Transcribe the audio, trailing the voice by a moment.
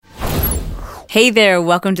Hey there,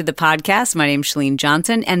 welcome to the podcast. My name's Chalene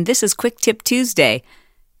Johnson, and this is Quick Tip Tuesday.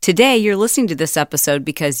 Today, you're listening to this episode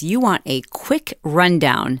because you want a quick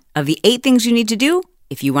rundown of the 8 things you need to do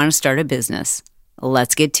if you want to start a business.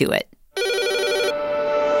 Let's get to it.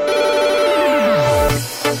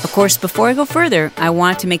 Of course, before I go further, I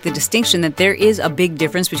want to make the distinction that there is a big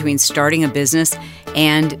difference between starting a business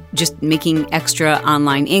and just making extra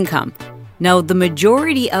online income. Now, the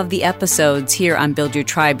majority of the episodes here on Build Your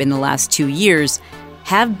Tribe in the last 2 years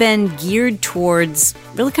have been geared towards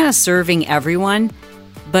really kind of serving everyone.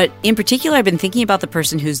 But in particular, I've been thinking about the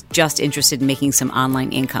person who's just interested in making some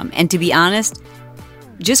online income. And to be honest,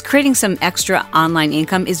 just creating some extra online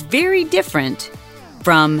income is very different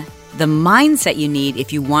from the mindset you need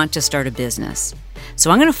if you want to start a business. So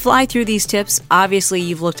I'm going to fly through these tips. Obviously,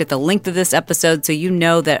 you've looked at the length of this episode, so you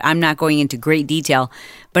know that I'm not going into great detail.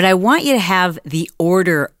 But I want you to have the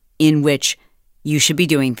order in which you should be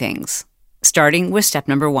doing things, starting with step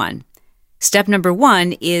number 1. Step number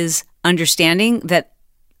 1 is understanding that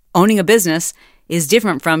owning a business is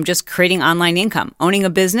different from just creating online income. Owning a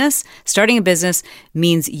business, starting a business,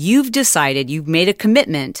 means you've decided, you've made a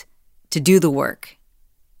commitment to do the work,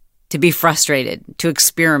 to be frustrated, to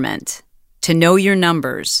experiment, to know your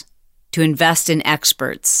numbers, to invest in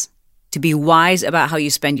experts, to be wise about how you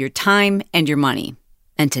spend your time and your money,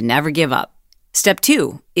 and to never give up. Step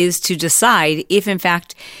 2 is to decide if, in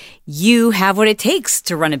fact, you have what it takes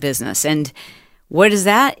to run a business. And what is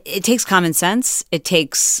that? It takes common sense. It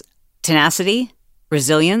takes tenacity,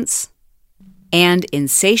 resilience, and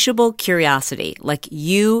insatiable curiosity. Like,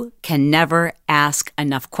 you can never ask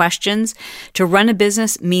enough questions. To run a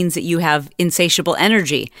business means that you have insatiable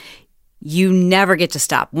energy. You never get to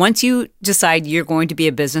stop. Once you decide you're going to be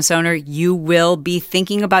a business owner, you will be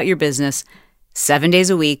thinking about your business 7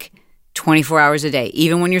 days a week, 24 hours a day.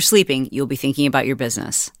 Even when you're sleeping, you'll be thinking about your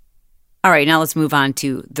business. All right, now let's move on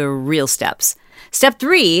to the real steps. Step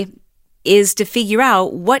 3 is to figure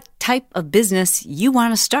out what type of business you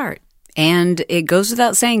want to start. And it goes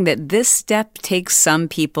without saying that this step takes some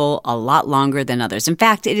people a lot longer than others. In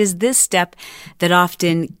fact, it is this step that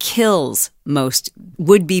often kills most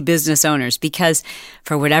would-be business owners because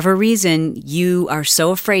for whatever reason, you are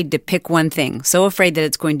so afraid to pick one thing, so afraid that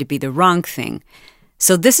it's going to be the wrong thing.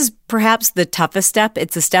 So this is perhaps the toughest step.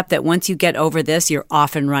 It's a step that once you get over this, you're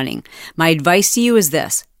off and running. My advice to you is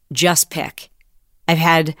this: just pick. I've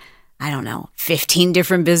had, 15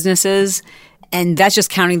 different businesses. And that's just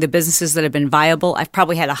counting the businesses that have been viable. I've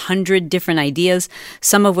probably had 100 different ideas,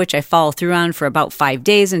 some of which I follow through on for about 5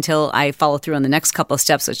 days until I follow through on the next couple of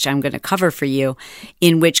steps, which I'm going to cover for you,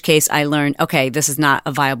 in which case I learn, okay, this is not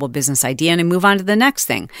a viable business idea, and I move on to the next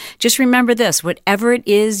thing. Just remember this: whatever it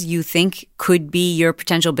is you think could be your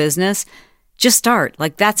potential business, just start.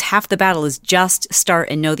 Like, that's half the battle, is just start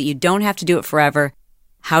and know that you don't have to do it forever.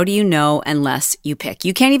 How do you know unless you pick?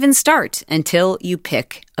 You can't even start until you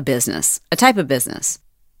pick a business, a type of business.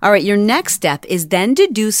 All right, your next step is then to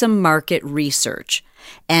do some market research.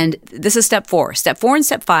 And this is step 4. Step 4 and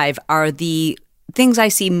step 5 are the things I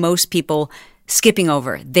see most people skipping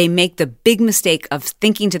over. They make the big mistake of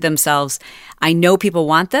thinking to themselves, I know people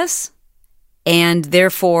want this, and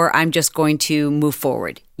therefore I'm just going to move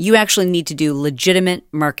forward. You actually need to do legitimate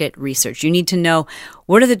market research. You need to know,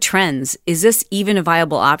 what are the trends? Is this even a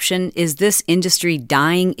viable option? Is this industry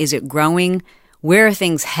dying? Is it growing? Where are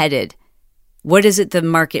things headed? What is it the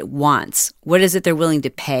market wants? What is it they're willing to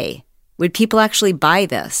pay? Would people actually buy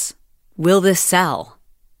this? Will this sell?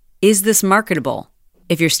 Is this marketable?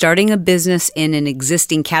 If you're starting a business in an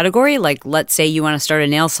existing category, like let's say you want to start a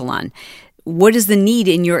nail salon, what is the need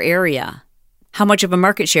in your area? How much of a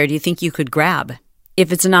market share do you think you could grab?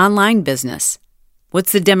 If it's an online business,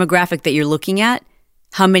 what's the demographic that you're looking at?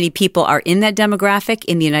 How many people are in that demographic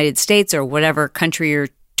in the United States or whatever country your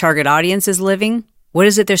target audience is living? What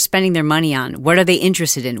is it they're spending their money on? What are they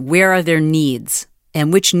interested in? Where are their needs?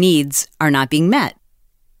 And which needs are not being met?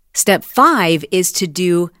 Step 5 is to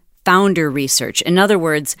do founder research. In other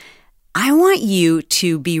words, I want you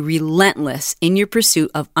to be relentless in your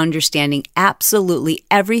pursuit of understanding absolutely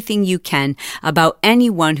everything you can about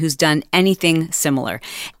anyone who's done anything similar.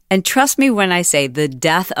 And trust me when I say the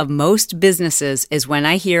death of most businesses is when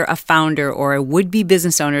I hear a founder or a would-be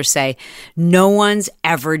business owner say, no one's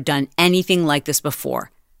ever done anything like this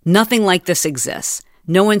before. Nothing like this exists.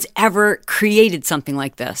 No one's ever created something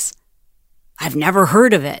like this. I've never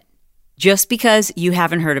heard of it. Just because you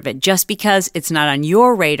haven't heard of it, just because it's not on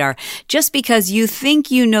your radar, just because you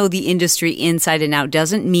think you know the industry inside and out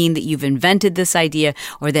doesn't mean that you've invented this idea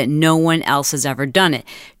or that no one else has ever done it.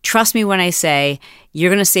 Trust me when I say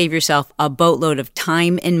you're going to save yourself a boatload of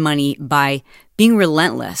time and money by being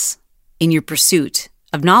relentless in your pursuit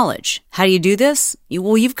of knowledge. How do you do this?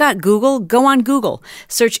 You've got Google. Go on Google.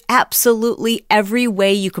 Search absolutely every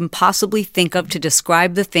way you can possibly think of to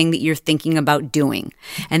describe the thing that you're thinking about doing.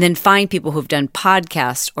 And then find people who've done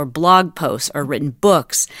podcasts or blog posts or written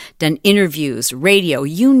books, done interviews, radio,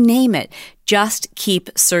 you name it. Just keep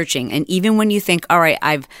searching. And even when you think, all right,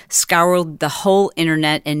 I've scoured the whole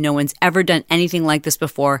internet and no one's ever done anything like this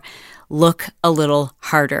before, look a little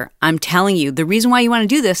harder. I'm telling you, the reason why you want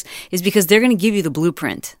to do this is because they're going to give you the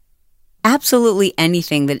blueprint. Absolutely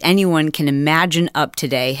anything that anyone can imagine up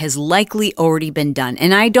today has likely already been done.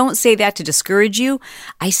 And I don't say that to discourage you.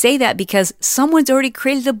 I say that because someone's already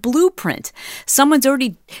created a blueprint. Someone's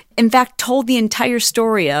already, in fact, told the entire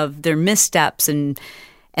story of their missteps and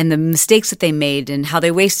the mistakes that they made and how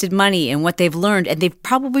they wasted money and what they've learned. And they've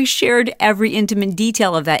probably shared every intimate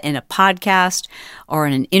detail of that in a podcast or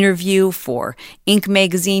in an interview for Inc.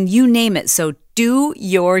 magazine, you name it. So do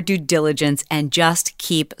your due diligence and just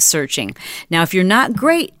keep searching. Now, if you're not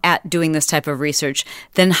great at doing this type of research,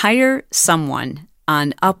 then hire someone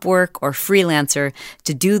on Upwork or Freelancer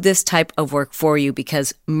to do this type of work for you,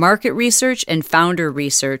 because market research and founder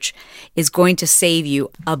research is going to save you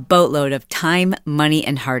a boatload of time, money,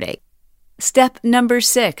 and heartache. Step number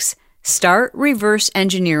 6, start reverse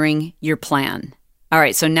engineering your plan. All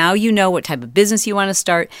right, so now you know what type of business you want to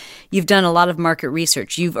start. You've done a lot of market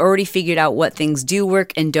research. You've already figured out what things do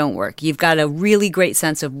work and don't work. You've got a really great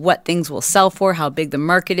sense of what things will sell for, how big the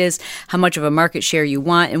market is, how much of a market share you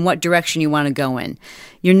want, and what direction you want to go in.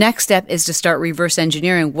 Your next step is to start reverse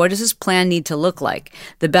engineering. What does this plan need to look like?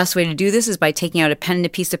 The best way to do this is by taking out a pen and a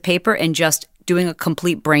piece of paper and just doing a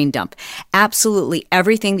complete brain dump. Absolutely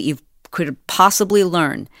everything that you could possibly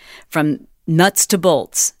learn, from nuts to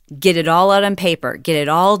bolts. Get it all out on paper, get it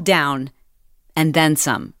all down, and then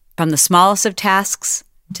some. From the smallest of tasks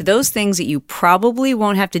to those things that you probably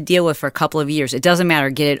won't have to deal with for a couple of years. It doesn't matter.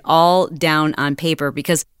 Get it all down on paper,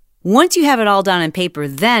 because once you have it all down on paper,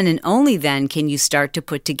 then and only then can you start to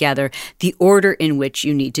put together the order in which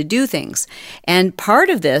you need to do things. And part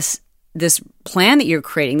of this plan that you're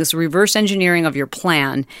creating, this reverse engineering of your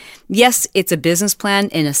plan, yes, it's a business plan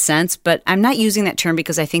in a sense, but I'm not using that term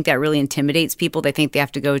because I think that really intimidates people. They think they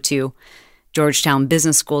have to go to Georgetown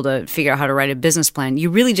Business School to figure out how to write a business plan. You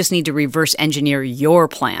really just need to reverse engineer your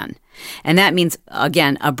plan. And that means,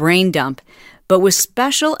 again, a brain dump, but with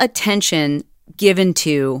special attention given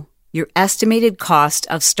to your estimated cost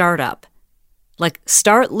of startup. Like,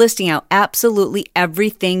 start listing out absolutely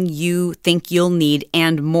everything you think you'll need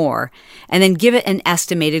and more, and then give it an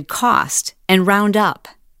estimated cost and round up.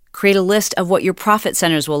 Create a list of what your profit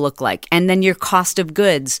centers will look like, and then your cost of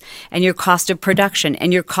goods, and your cost of production,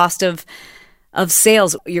 and your cost of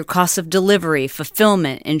sales, your cost of delivery,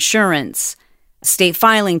 fulfillment, insurance, state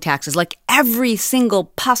filing taxes, like every single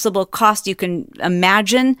possible cost you can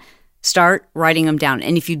imagine. Start writing them down.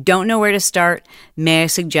 And if you don't know where to start, may I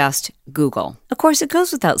suggest Google. Of course, it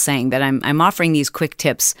goes without saying that I'm offering these quick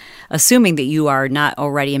tips, assuming that you are not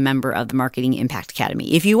already a member of the Marketing Impact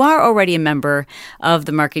Academy. If you are already a member of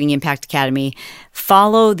the Marketing Impact Academy,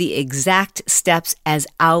 follow the exact steps as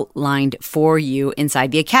outlined for you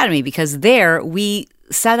inside the Academy, because there we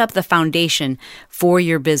set up the foundation for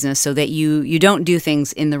your business so that you don't do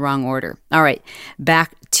things in the wrong order. All right,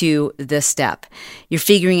 back to this step. You're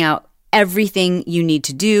figuring out everything you need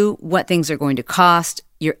to do, what things are going to cost,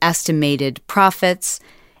 your estimated profits.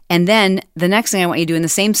 And then the next thing I want you to do in the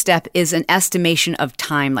same step is an estimation of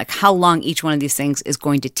time, like how long each one of these things is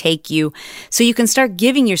going to take you, so you can start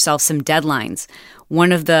giving yourself some deadlines.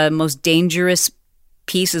 One of the most dangerous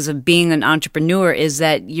pieces of being an entrepreneur is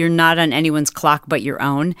that you're not on anyone's clock but your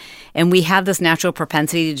own. And we have this natural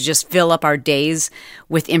propensity to just fill up our days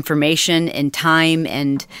with information and time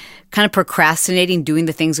and kind of procrastinating doing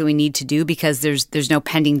the things that we need to do because there's no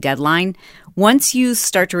pending deadline. Once you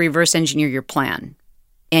start to reverse engineer your plan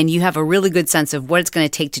and you have a really good sense of what it's going to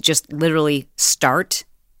take to just literally start,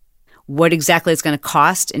 what exactly it's going to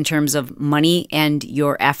cost in terms of money and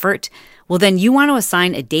your effort, well, then you want to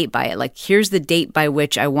assign a date by it. Like, here's the date by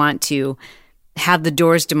which I want to have the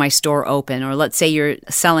doors to my store open. Or let's say you're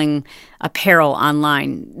selling apparel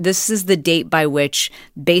online. This is the date by which,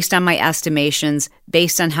 based on my estimations,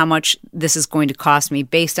 based on how much this is going to cost me,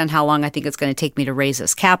 based on how long I think it's going to take me to raise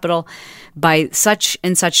this capital, by such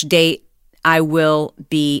and such date, I will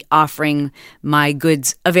be offering my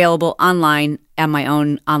goods available online at my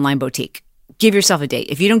own online boutique. Give yourself a date.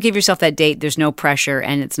 If you don't give yourself that date, there's no pressure,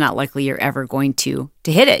 and it's not likely you're ever going to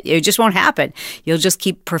hit it. It just won't happen. You'll just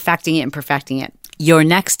keep perfecting it and perfecting it. Your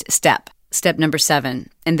next step. step number 7,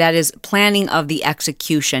 and that is planning of the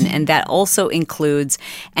execution. And that also includes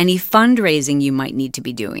any fundraising you might need to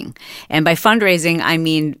be doing. And by fundraising, I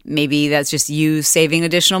mean maybe that's just you saving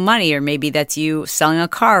additional money, or maybe that's you selling a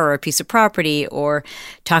car or a piece of property, or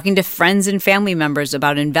talking to friends and family members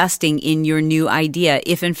about investing in your new idea,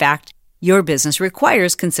 if in fact your business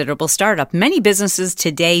requires considerable startup. Many businesses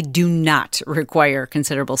today do not require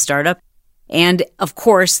considerable startup. And of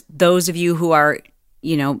course, those of you who are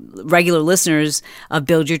regular listeners of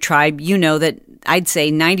Build Your Tribe, you know that I'd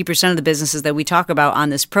say 90% of the businesses that we talk about on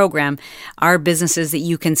this program are businesses that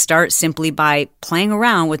you can start simply by playing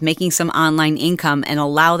around with making some online income and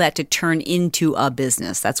allow that to turn into a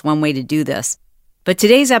business. That's one way to do this. But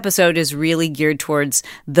today's episode is really geared towards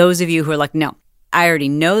those of you who are like, no, I already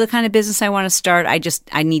know the kind of business I want to start.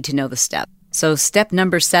 I need to know the steps. So step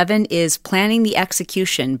number 7 is planning the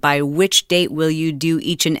execution. By which date will you do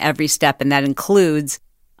each and every step? And that includes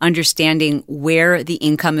understanding where the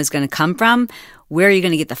income is going to come from, where are you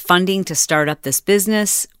going to get the funding to start up this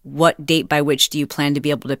business, what date by which do you plan to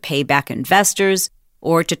be able to pay back investors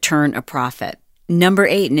or to turn a profit. Number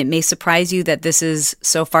 8, and it may surprise you that this is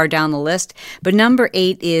so far down the list, but number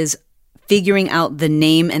 8 is figuring out the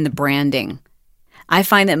name and the branding. I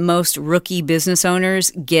find that most rookie business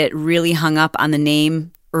owners get really hung up on the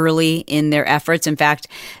name early in their efforts. In fact,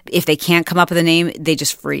 if they can't come up with a name, they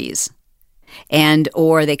just freeze.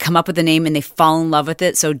 Or they come up with a name and they fall in love with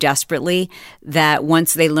it so desperately that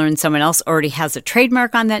once they learn someone else already has a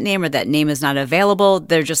trademark on that name or that name is not available,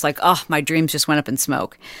 they're just like, oh, my dreams just went up in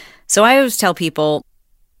smoke. So I always tell people,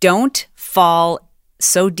 don't fall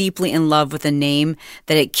so deeply in love with a name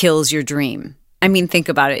that it kills your dream. I mean, think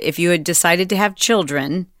about it. If you had decided to have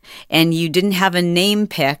children and you didn't have a name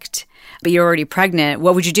picked, but you're already pregnant,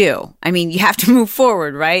 what would you do? I mean, you have to move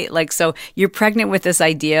forward, right? So you're pregnant with this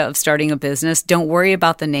idea of starting a business. Don't worry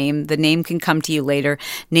about the name. The name can come to you later.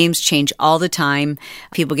 Names change all the time.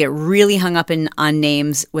 People get really hung up on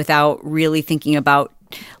names without really thinking about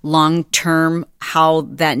long-term how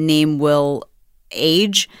that name will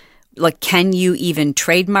age. Can you even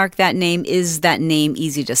trademark that name? Is that name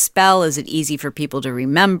easy to spell? Is it easy for people to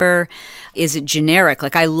remember? Is it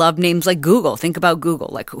generic? I love names like Google. Think about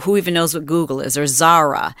Google. Who even knows what Google is? Or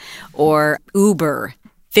Zara or Uber.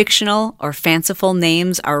 Fictional or fanciful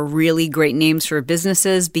names are really great names for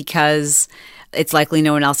businesses because it's likely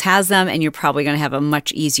no one else has them and you're probably going to have a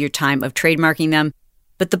much easier time of trademarking them.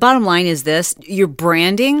 But the bottom line is this, your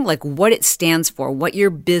branding, what it stands for, what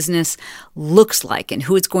your business looks like and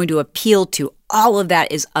who it's going to appeal to, all of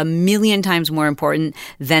that is a million times more important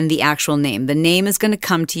than the actual name. The name is going to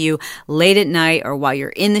come to you late at night or while you're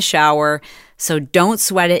in the shower. So don't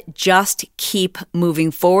sweat it. Just keep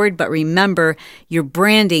moving forward. But remember, your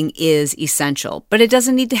branding is essential. But it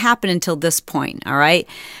doesn't need to happen until this point, all right?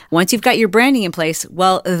 Once you've got your branding in place,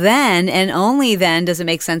 well, then and only then does it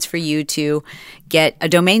make sense for you to get a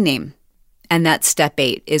domain name. And that's step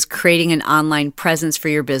 8, is creating an online presence for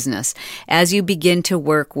your business. As you begin to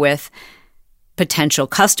work with potential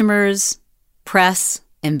customers, press,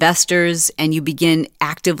 investors, and you begin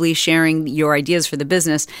actively sharing your ideas for the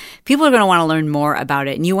business, people are going to want to learn more about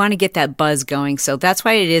it and you want to get that buzz going. So that's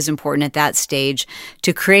why it is important at that stage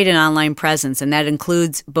to create an online presence. And that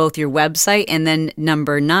includes both your website and then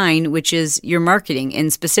number 9, which is your marketing.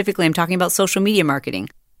 And specifically, I'm talking about social media marketing.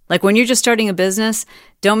 When you're just starting a business,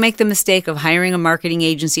 don't make the mistake of hiring a marketing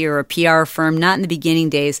agency or a PR firm, not in the beginning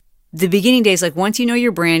days. The beginning days, once you know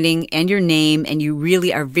your branding and your name and you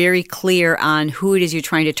really are very clear on who it is you're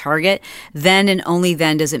trying to target, then and only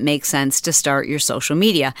then does it make sense to start your social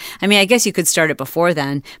media. I mean, I guess you could start it before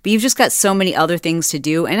then, but you've just got so many other things to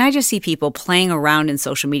do. And I just see people playing around in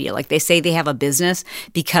social media. They say they have a business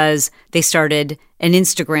because they started an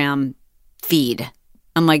Instagram feed.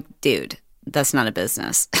 I'm like, dude, that's not a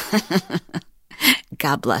business.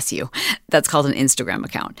 God bless you. That's called an Instagram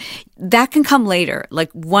account. That can come later.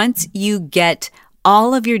 Once you get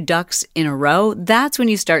all of your ducks in a row, that's when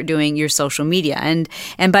you start doing your social media. And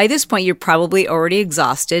by this point, you're probably already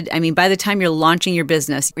exhausted. I mean, by the time you're launching your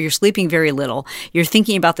business, you're sleeping very little. You're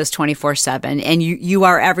thinking about this 24/7, and you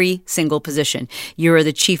are every single position. You're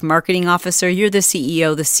the chief marketing officer. You're the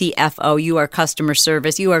CEO, the CFO. You are customer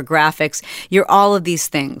service. You are graphics. You're all of these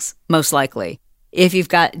things, most likely. If you've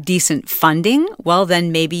got decent funding, well,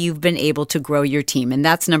 then maybe you've been able to grow your team. And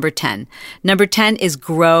that's number 10. Number 10 is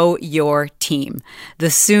grow your team. The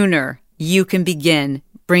sooner you can begin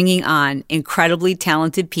bringing on incredibly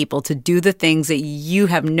talented people to do the things that you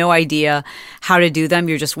have no idea how to do them.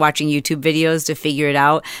 You're just watching YouTube videos to figure it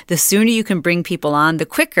out. The sooner you can bring people on, the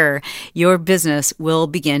quicker your business will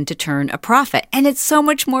begin to turn a profit. And it's so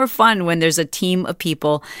much more fun when there's a team of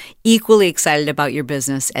people equally excited about your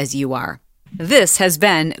business as you are. This has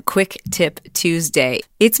been Quick Tip Tuesday.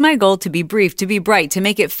 It's my goal to be brief, to be bright, to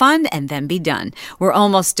make it fun, and then be done. We're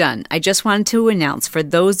almost done. I just wanted to announce for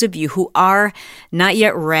those of you who are not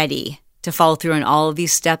yet ready to follow through on all of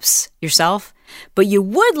these steps yourself, but you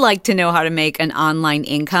would like to know how to make an online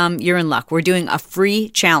income, you're in luck. We're doing a free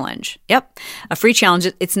challenge. Yep, a free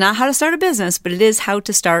challenge. It's not how to start a business, but it is how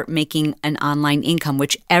to start making an online income,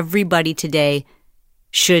 which everybody today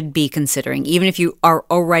should be considering. Even if you are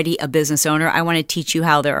already a business owner, I want to teach you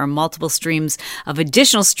how there are multiple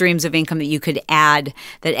additional streams of income that you could add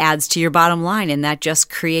that adds to your bottom line, and that just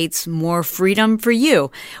creates more freedom for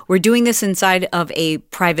you. We're doing this inside of a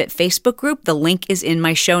private Facebook group. The link is in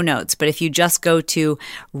my show notes, but if you just go to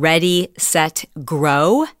Ready, Set,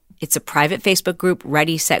 Grow, it's a private Facebook group,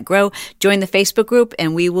 Ready, Set, Grow. Join the Facebook group,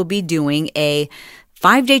 and we will be doing a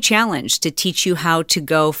 5-day challenge to teach you how to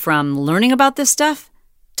go from learning about this stuff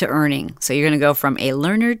to earning. So you're going to go from a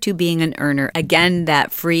learner to being an earner. Again,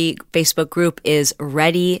 that free Facebook group is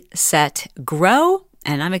Ready, Set, Grow,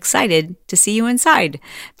 and I'm excited to see you inside.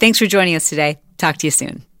 Thanks for joining us today. Talk to you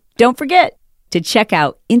soon. Don't forget to check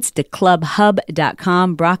out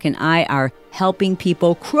instaclubhub.com. Brock and I are helping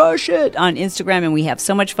people crush it on Instagram, and we have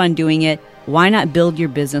so much fun doing it. Why not build your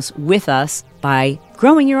business with us by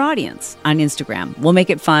growing your audience on Instagram? We'll make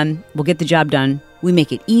it fun. We'll get the job done. We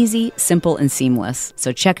make it easy, simple, and seamless.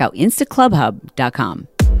 So check out instaclubhub.com.